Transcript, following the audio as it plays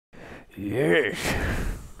Yes.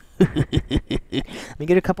 Let me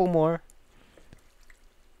get a couple more.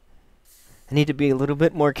 I need to be a little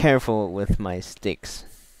bit more careful with my sticks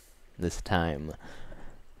this time.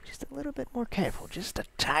 Just a little bit more careful. Just a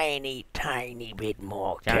tiny, tiny bit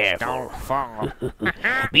more careful. Don't fall.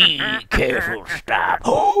 Be careful. Stop.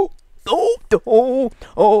 Oh! Oh! Oh!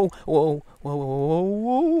 Oh! Whoa!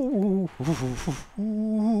 Whoa!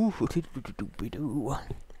 Whoa!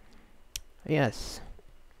 Yes.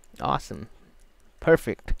 Awesome.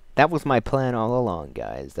 Perfect. That was my plan all along,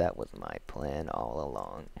 guys. That was my plan all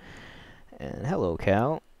along. And hello,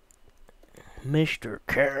 Cal. Mr.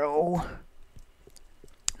 Cal.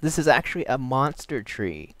 This is actually a monster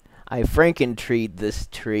tree. I Franken-treed this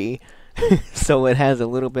tree so it has a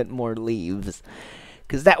little bit more leaves.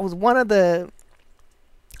 Because that was one of the...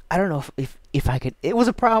 I don't know if I could... It was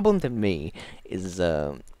a problem to me, is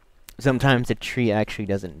sometimes a tree actually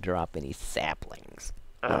doesn't drop any saplings.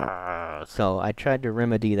 So I tried to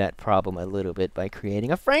remedy that problem a little bit by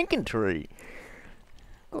creating a Franken-tree.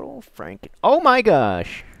 Good old Franken... Oh my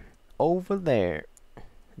gosh! Over there.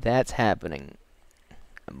 That's happening.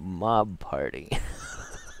 A mob party.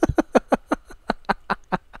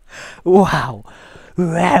 Wow!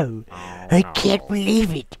 Wow! I can't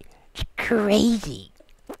believe it! It's crazy!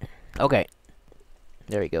 Okay.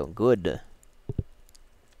 There we go. Good.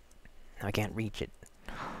 I can't reach it.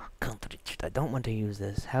 I don't want to use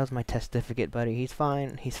this. How's my testificate, buddy? He's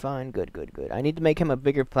fine. He's fine. Good, good, good. I need to make him a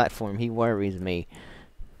bigger platform. He worries me.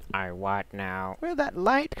 I what now? Where'd that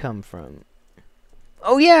light come from?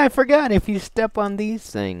 Oh yeah, I forgot. If you step on these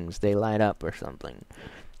things, they light up or something.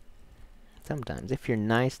 Sometimes, if you're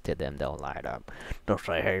nice to them, they'll light up. They'll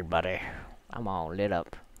say, "Hey, buddy, I'm all lit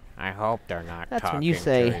up." I hope they're not That's talking when you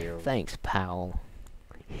say, to you. "Thanks, pal.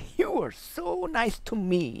 You are so nice to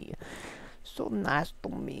me. So nice to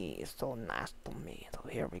me. So nice to me." So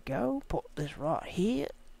here we go. Put this right here.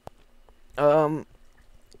 Oh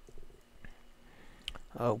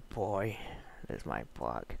boy. There's my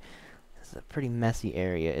block. This is a pretty messy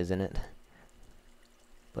area, isn't it?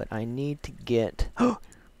 But I need to get...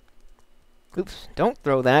 Oops, don't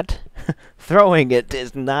throw that. Throwing it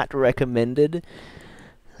is not recommended.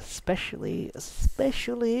 Especially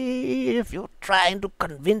if you're trying to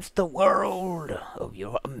convince the world of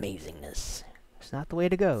your amazingness. It's not the way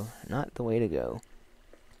to go. Not the way to go.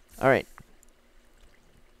 Alright.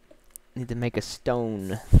 Need to make a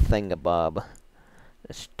stone thingabob.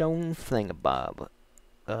 A stone thingabob.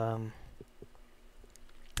 I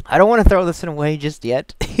don't want to throw this away just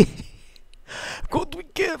yet. Got to be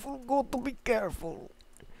careful, got to be careful.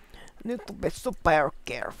 Need to be super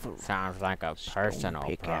careful. Sounds like a personal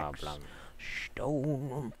problem.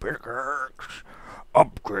 Stone pickaxe.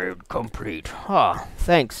 Upgrade complete. Ah,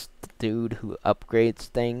 thanks, dude who upgrades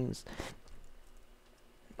things.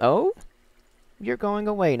 Oh? You're going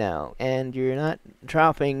away now, and you're not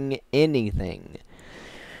dropping anything.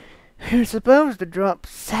 You're supposed to drop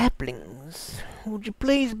saplings. Would you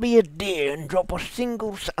please be a deer and drop a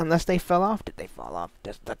single unless they fell off? Did they fall off?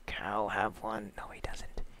 Does the cow have one? No, he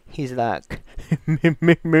doesn't. He's like,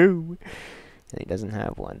 moo. He doesn't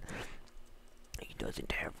have one. He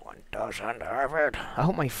doesn't have one. Doesn't have it. I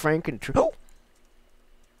hope my Franken-tree... Oh!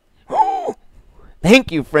 Oh!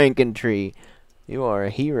 Thank you, Franken-tree. You are a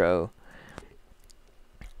hero.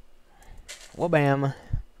 Wha-bam.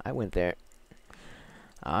 I went there.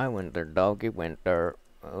 I went there, doggy went there.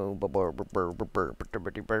 Oh, herpity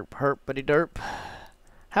derp.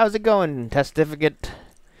 How's it going, testificate?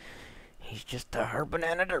 He's just a herpin'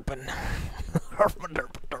 and a derpin'. Herpin'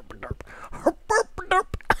 derp, derp, derp. Herp, derp,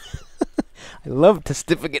 derp. I love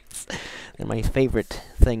testificates. They're my favorite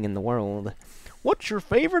thing in the world. What's your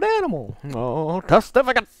favorite animal? Oh,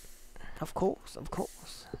 testificate. Of course, of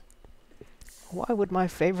course. Why would my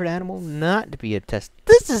favorite animal not be a test?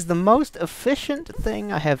 This is the most efficient thing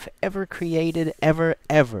I have ever created, ever.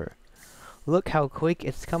 Look how quick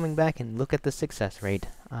it's coming back, and look at the success rate.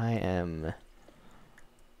 I am...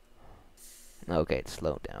 Okay, it's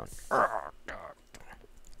slowed down.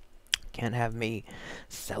 Can't have me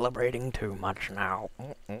celebrating too much now.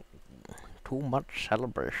 Too much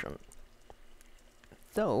celebration.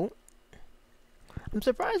 So, I'm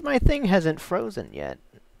surprised my thing hasn't frozen yet.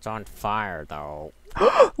 It's on fire, though.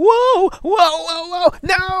 Whoa! Whoa! Whoa! Whoa!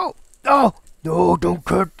 No! Oh! No! Don't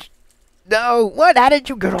cut! No! What? How did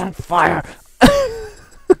you get on fire?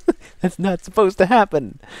 That's not supposed to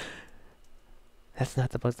happen. That's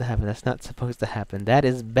not supposed to happen. That's not supposed to happen. That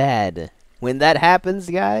is bad. When that happens,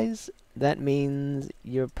 guys, that means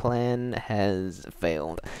your plan has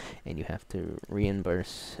failed, and you have to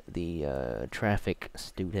reimburse the traffic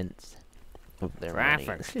students of their money.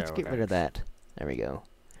 Let's just get rid of that. There we go.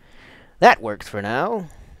 That works for now.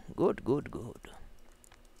 Good, good, good.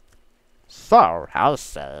 So, I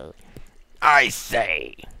say. I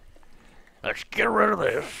say, let's get rid of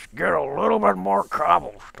this. Get a little bit more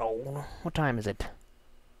cobblestone. What time is it?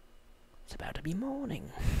 It's about to be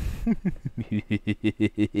morning.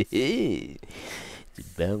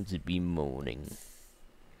 It's about to be morning.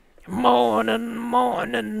 Morning,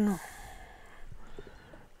 morning.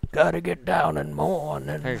 Gotta get down in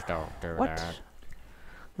morning. Please don't do What? that.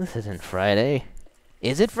 This isn't Friday.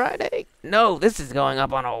 Is it Friday? No, this is going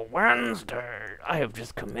up on a Wednesday. I have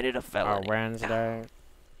just committed a A felony. Wednesday.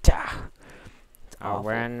 Tah. It's A awful.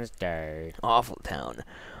 Wednesday. Awful town.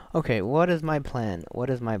 Okay, what is my plan? What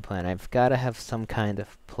is my plan? I've got to have some kind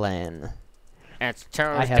of plan. It's Tuesday.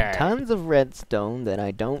 I have tons of redstone that I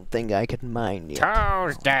don't think I can mine yet.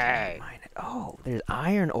 Tuesday. Mine it. Oh, there's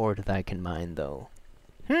iron ore that I can mine, though.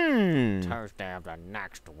 Hmm. Tuesday of the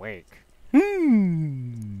next week.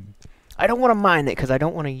 I don't want to mine it because I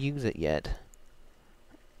don't want to use it yet.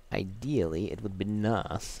 Ideally, it would be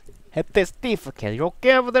nice. Hey, Steve, you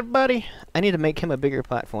okay over there, buddy? I need to make him a bigger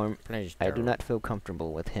platform. Please I do not feel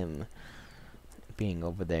comfortable with him being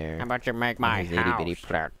over there. How about you make my his itty-bitty house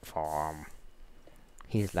platform?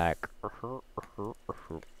 He's like,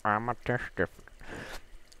 I'm a tester.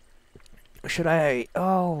 should I?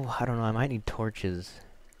 Oh, I don't know. I might need torches.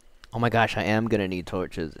 Oh my gosh, I am gonna need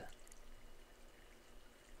torches.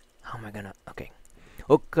 How am I gonna? Okay.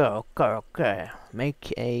 Okay.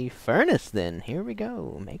 Make a furnace then. Here we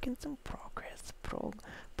go. Making some progress.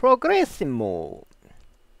 Progressimo.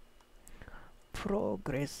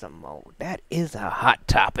 Progressimo. That is a hot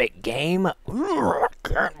topic game. I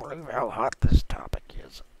can't believe how hot this topic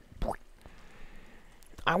is.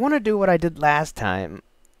 I want to do what I did last time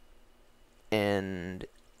and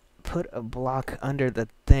put a block under the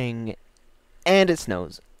thing and it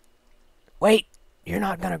snows. Wait, you're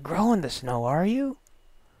not gonna grow in the snow, are you?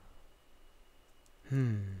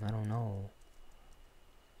 I don't know.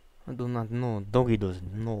 I do not know. Doggy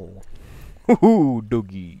doesn't know. Hoo-hoo,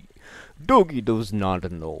 Doggy. Doggy does not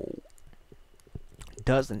know.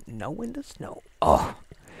 Doesn't know in the snow. Oh,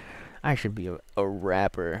 I should be a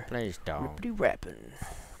rapper. Please don't. Rippity rapping.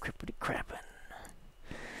 Crippity crapping.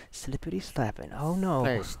 Slippity slapping. Oh no.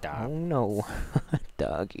 Please stop. Oh no.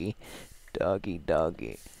 Doggy. Doggy,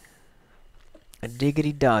 doggy. A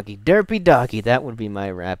diggity doggy. Derpy doggy. That would be my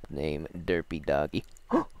rap name. Derpy doggy.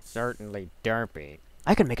 Certainly derpy.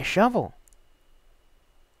 I could make a shovel.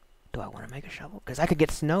 Do I want to make a shovel? Because I could get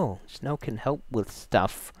snow. Snow can help with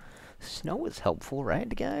stuff. Snow is helpful, right,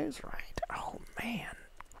 guys? Right. Oh, man.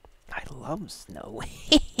 I love snow.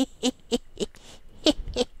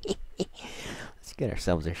 Let's get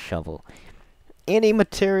ourselves a shovel. Any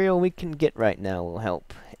material we can get right now will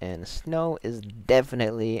help. And snow is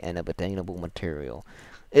definitely an obtainable material.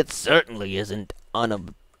 It certainly isn't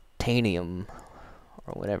unobtainium.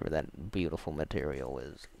 Or whatever that beautiful material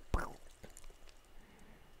is.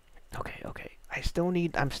 Okay.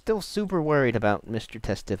 I'm still super worried about Mr.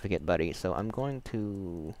 Testificate Buddy, so I'm going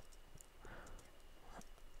to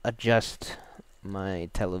adjust my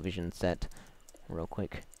television set real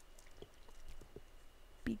quick.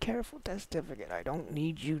 Be careful, Testificate. I don't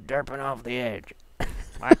need you derping off the edge.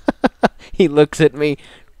 What? He looks at me.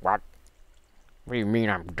 What? What do you mean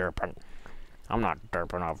I'm derping? I'm not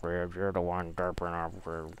derping off the edge. You're the one derping off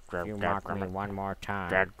the edge. You mock me one more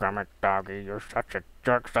time. Dadgummit, doggy, you're such a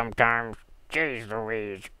jerk sometimes. Jeez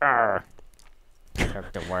Louise.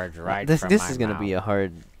 Took the words right This from this my is gonna mouth. be a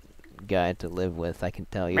hard guy to live with, I can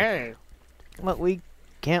tell you. Me? Well, we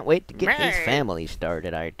can't wait to get his Me? family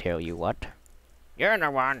started, I tell you what. You're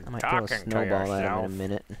the one I might throw a talking to snowball at him in a yourself.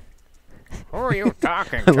 minute. Who are you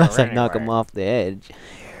talking to Unless I knock him anyway? off the edge.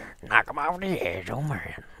 Knock him off the edge.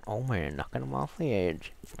 Oh man, knocking him off the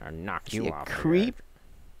edge. I'll knock See you a off the creep?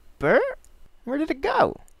 edge. Where did it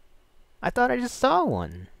go? I thought I just saw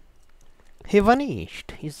one. He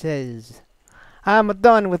vanished. He says, I'm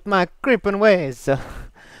done with my creeping ways. So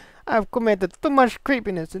I've committed too much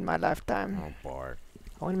creepiness in my lifetime. Oh boy.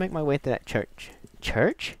 I want to make my way to that church.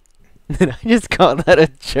 Church? Did I just call that a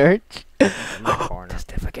church? In the corner.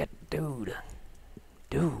 Certificate, dude.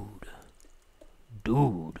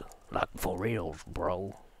 Like for reals,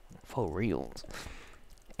 bro. For reals.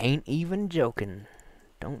 Ain't even joking.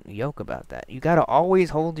 Don't yoke about that. You gotta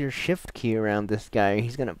always hold your shift key around this guy.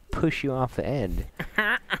 He's gonna push you off the edge.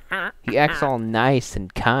 He acts all nice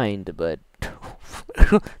and kind, but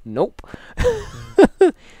nope.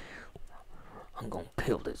 I'm gonna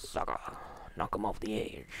kill this sucker. Knock him off the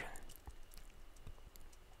edge.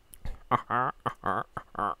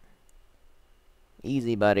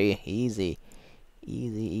 Easy, buddy. Easy.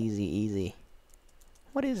 Easy.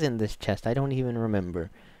 What is in this chest? I don't even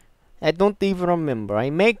remember. I don't even remember. I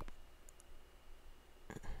make...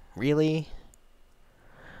 Really?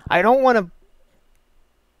 I don't want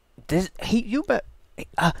to... You bet...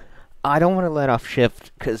 I don't want to let off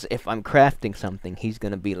shift, because if I'm crafting something, he's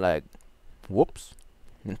going to be like, whoops,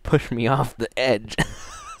 and push me off the edge.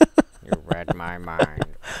 You read my mind.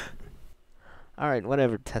 Alright,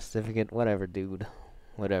 whatever, testificate, whatever, dude.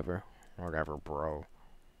 Whatever. Whatever, bro.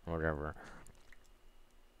 Whatever.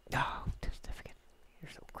 Oh, testificate.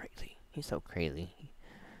 You're so crazy. He's so crazy.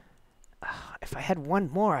 If I had one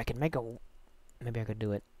more, I could make a... Maybe I could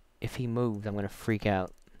do it. If he moves, I'm going to freak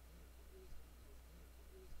out.